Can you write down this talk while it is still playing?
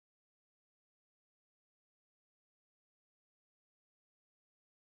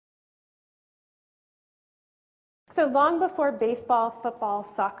So long before baseball, football,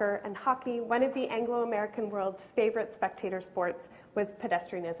 soccer, and hockey, one of the Anglo-American world's favorite spectator sports was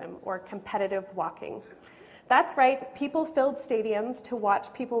pedestrianism, or competitive walking. That's right, people filled stadiums to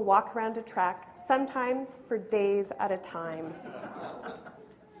watch people walk around a track, sometimes for days at a time.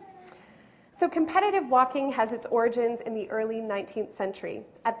 So competitive walking has its origins in the early 19th century.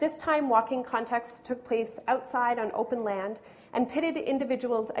 At this time, walking contests took place outside on open land and pitted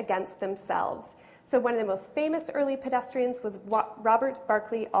individuals against themselves. So one of the most famous early pedestrians was Robert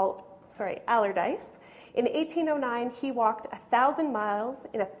Barclay Allardyce. In 1809, he walked 1,000 miles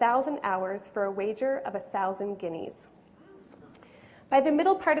in 1,000 hours for a wager of 1,000 guineas. By the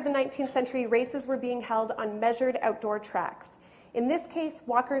middle part of the 19th century, races were being held on measured outdoor tracks. In this case,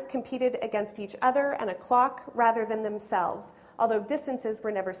 walkers competed against each other and a clock rather than themselves, although distances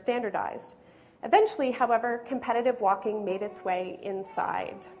were never standardized. Eventually, however, competitive walking made its way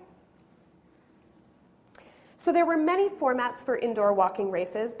inside. So there were many formats for indoor walking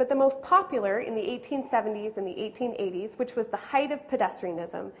races, but the most popular in the 1870s and the 1880s, which was the height of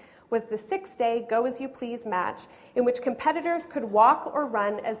pedestrianism, was the 6-day go-as-you-please match in which competitors could walk or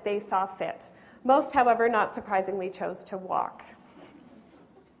run as they saw fit. Most, however, not surprisingly, chose to walk.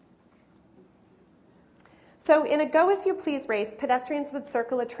 So in a go-as-you-please race, pedestrians would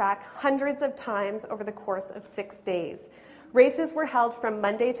circle a track hundreds of times over the course of 6 days. Races were held from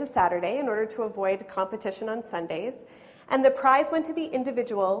Monday to Saturday in order to avoid competition on Sundays, and the prize went to the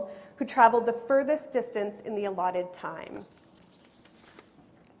individual who traveled the furthest distance in the allotted time.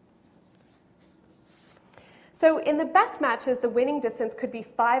 So in the best matches, the winning distance could be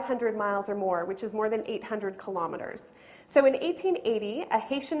 500 miles or more, which is more than 800 kilometers. So in 1880, a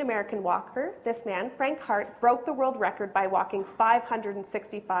Haitian-American walker, this man, Frank Hart, broke the world record by walking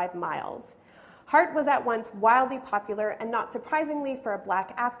 565 miles. Hart was at once wildly popular and, not surprisingly for a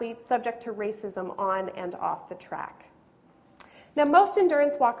black athlete, subject to racism on and off the track. Now, most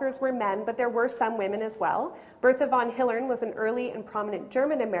endurance walkers were men, but there were some women as well. Bertha von Hillern was an early and prominent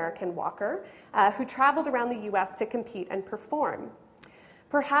German-American walker who traveled around the US to compete and perform.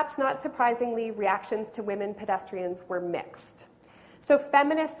 Perhaps not surprisingly, reactions to women pedestrians were mixed. So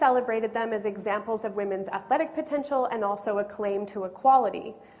feminists celebrated them as examples of women's athletic potential and also a claim to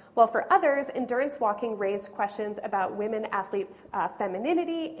equality. While for others, endurance walking raised questions about women athletes'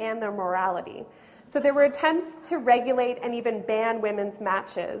 femininity and their morality. So there were attempts to regulate and even ban women's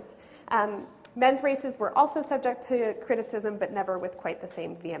matches. Men's races were also subject to criticism, but never with quite the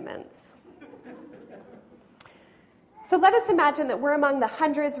same vehemence. So let us imagine that we're among the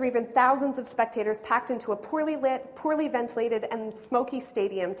hundreds or even thousands of spectators packed into a poorly lit, poorly ventilated, and smoky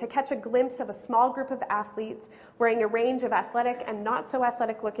stadium to catch a glimpse of a small group of athletes wearing a range of athletic and not so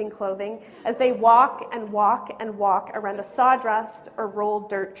athletic looking clothing as they walk and walk and walk around a sawdust or rolled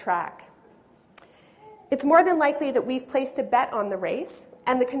dirt track. It's more than likely that we've placed a bet on the race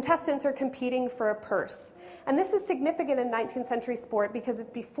and the contestants are competing for a purse. And this is significant in 19th century sport because it's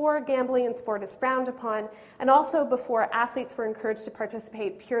before gambling in sport is frowned upon and also before athletes were encouraged to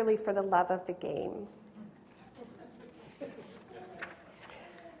participate purely for the love of the game.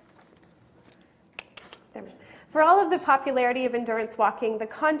 For all of the popularity of endurance walking, the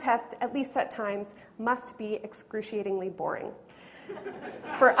contest, at least at times, must be excruciatingly boring.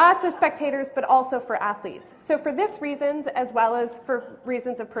 For us as spectators, but also for athletes. So for this reasons, as well as for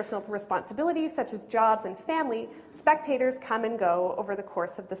reasons of personal responsibility, such as jobs and family, spectators come and go over the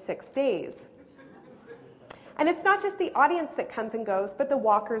course of the 6 days. And it's not just the audience that comes and goes, but the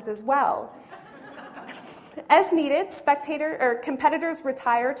walkers as well. As needed, competitors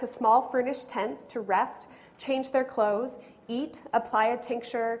retire to small furnished tents to rest, change their clothes, eat, apply a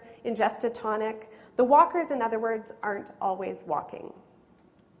tincture, ingest a tonic. The walkers, in other words, aren't always walking.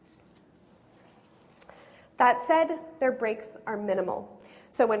 That said, their breaks are minimal.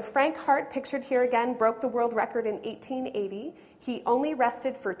 So when Frank Hart, pictured here again, broke the world record in 1880, he only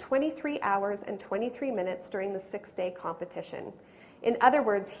rested for 23 hours and 23 minutes during the 6-day competition. In other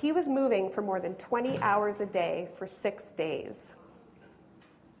words, he was moving for more than 20 hours a day for 6 days.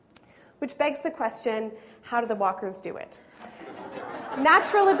 Which begs the question, how do the walkers do it?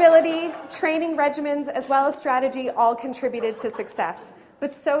 Natural ability, training regimens, as well as strategy all contributed to success.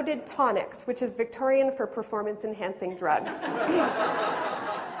 But so did tonics, which is Victorian for performance-enhancing drugs.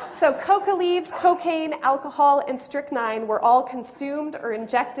 So coca leaves, cocaine, alcohol, and strychnine were all consumed or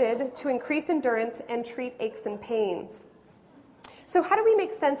injected to increase endurance and treat aches and pains. So how do we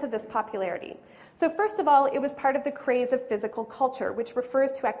make sense of this popularity? So first of all, it was part of the craze of physical culture, which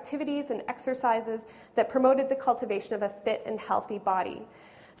refers to activities and exercises that promoted the cultivation of a fit and healthy body.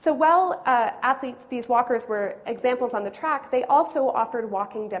 So while athletes, these walkers, were examples on the track, they also offered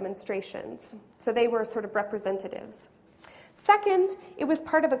walking demonstrations. So they were sort of representatives. Second, it was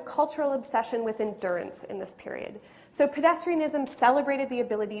part of a cultural obsession with endurance in this period. So pedestrianism celebrated the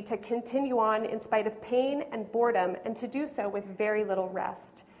ability to continue on in spite of pain and boredom, and to do so with very little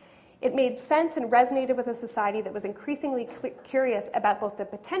rest. It made sense and resonated with a society that was increasingly curious about both the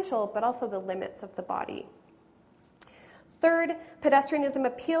potential but also the limits of the body. Third, pedestrianism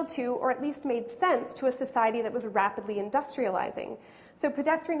appealed to, or at least made sense, to a society that was rapidly industrializing. So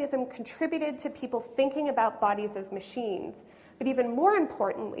pedestrianism contributed to people thinking about bodies as machines, but even more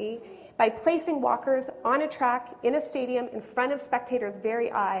importantly, by placing walkers on a track, in a stadium, in front of spectators'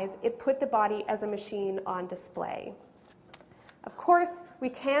 very eyes, it put the body as a machine on display. Of course, we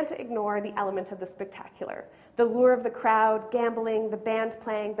can't ignore the element of the spectacular. The lure of the crowd, gambling, the band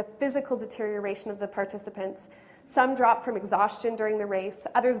playing, the physical deterioration of the participants. Some dropped from exhaustion during the race,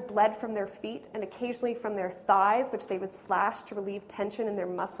 others bled from their feet and occasionally from their thighs, which they would slash to relieve tension in their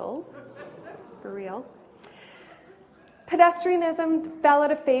muscles. For real. Pedestrianism fell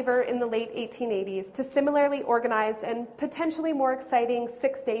out of favor in the late 1880s to similarly organized and potentially more exciting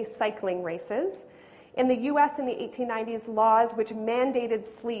 6-day cycling races. In the US in the 1890s, laws which mandated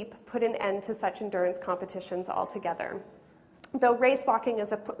sleep put an end to such endurance competitions altogether, though race walking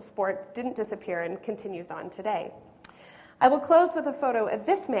as a sport didn't disappear and continues on today. I will close with a photo of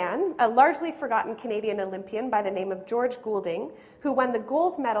this man, a largely forgotten Canadian Olympian by the name of George Goulding, who won the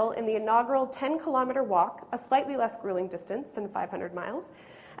gold medal in the inaugural 10-kilometer walk, a slightly less grueling distance than 500 miles,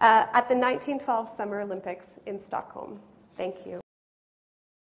 at the 1912 Summer Olympics in Stockholm. Thank you.